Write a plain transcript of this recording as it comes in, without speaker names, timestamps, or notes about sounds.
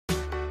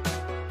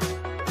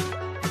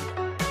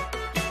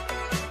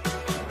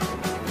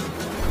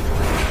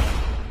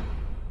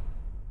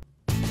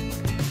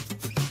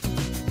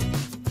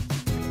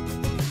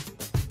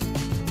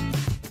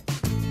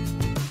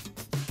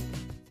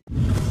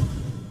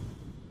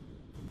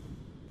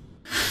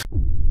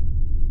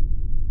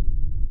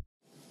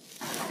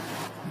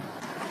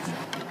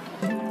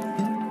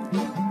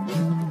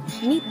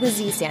Meet the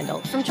Z Sandal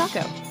from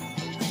Chaco,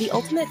 the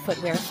ultimate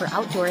footwear for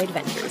outdoor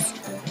adventures.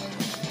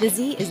 The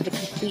Z is the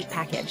complete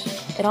package.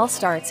 It all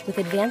starts with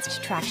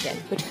advanced traction,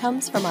 which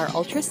comes from our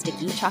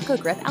ultra-sticky Chaco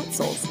Grip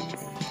outsoles.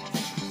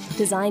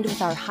 Designed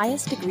with our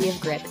highest degree of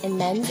grip in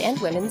men's and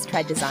women's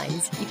tread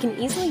designs, you can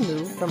easily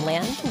move from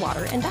land to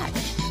water and back.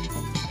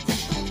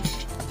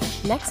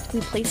 Next, we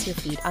place your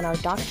feet on our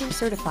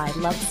doctor-certified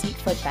Love Seat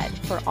footbed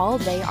for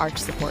all-day arch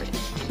support.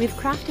 We've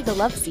crafted the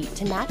Love Seat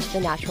to match the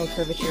natural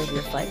curvature of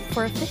your foot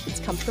for a fit that's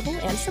comfortable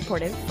and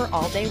supportive for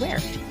all-day wear.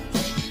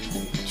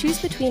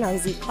 Choose between our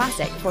Z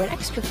Classic for an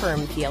extra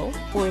firm feel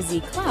or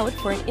Z Cloud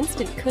for an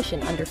instant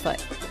cushion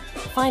underfoot.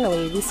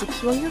 Finally, we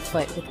secure your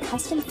foot with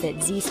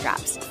custom-fit Z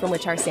straps, from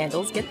which our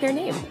sandals get their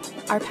name.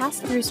 Our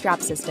pass-through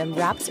strap system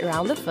wraps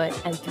around the foot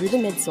and through the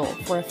midsole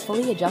for a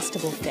fully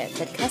adjustable fit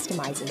that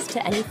customizes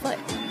to any foot.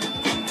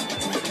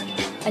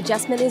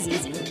 Adjustment is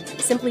easy.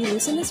 Simply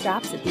loosen the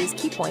straps at these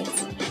key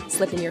points,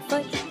 slip in your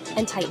foot,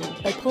 and tighten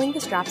by pulling the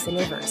straps in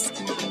reverse.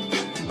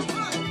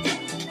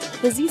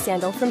 The Z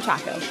Sandal from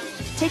Chaco.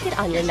 Take it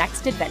on your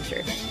next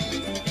adventure.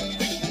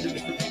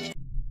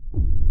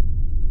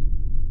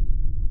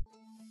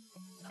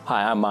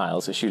 Hi, I'm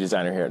Miles, a shoe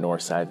designer here at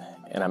Northside,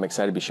 and I'm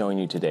excited to be showing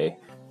you today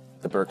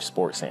the Burke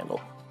Sport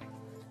Sandal.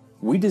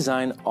 We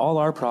design all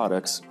our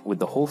products with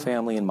the whole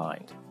family in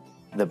mind.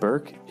 The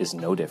Burke is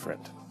no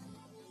different.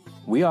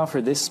 We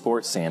offer this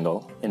sports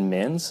sandal in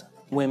men's,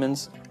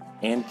 women's,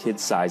 and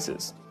kids'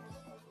 sizes.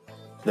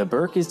 The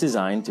Burke is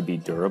designed to be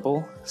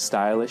durable,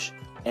 stylish,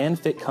 and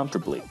fit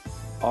comfortably,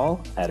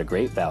 all at a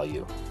great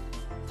value.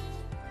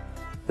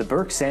 The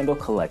Burke Sandal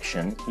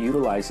collection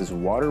utilizes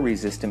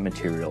water-resistant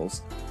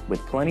materials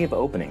with plenty of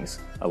openings,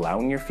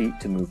 allowing your feet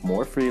to move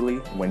more freely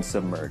when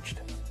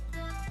submerged.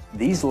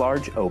 These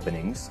large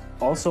openings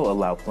also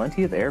allow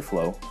plenty of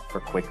airflow for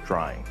quick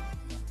drying.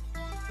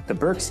 The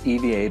Burke's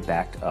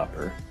EVA-backed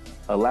upper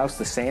allows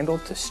the sandal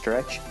to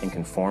stretch and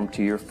conform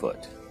to your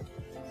foot.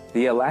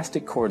 The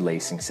elastic cord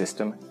lacing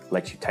system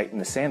lets you tighten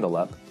the sandal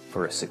up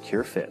for a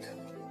secure fit.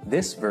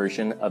 This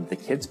version of the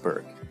Kids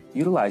Burke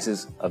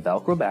utilizes a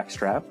Velcro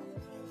backstrap,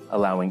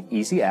 allowing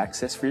easy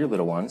access for your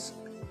little ones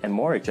and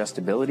more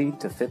adjustability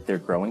to fit their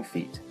growing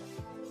feet.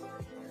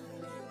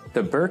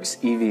 The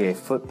Burke's EVA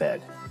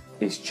footbed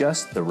is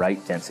just the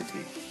right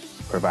density,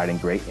 providing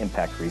great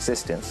impact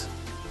resistance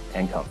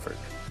and comfort.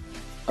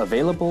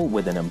 Available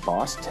with an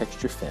embossed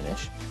texture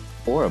finish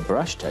or a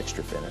brush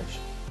texture finish,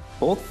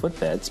 both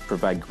footbeds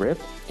provide grip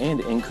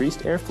and increased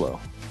airflow.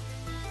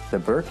 The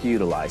Burke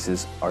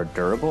utilizes our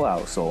durable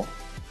outsole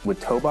with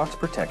toe box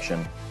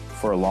protection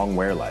for a long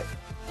wear life.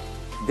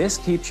 This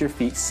keeps your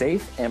feet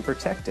safe and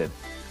protected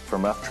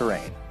from rough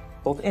terrain,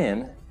 both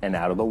in and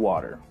out of the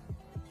water.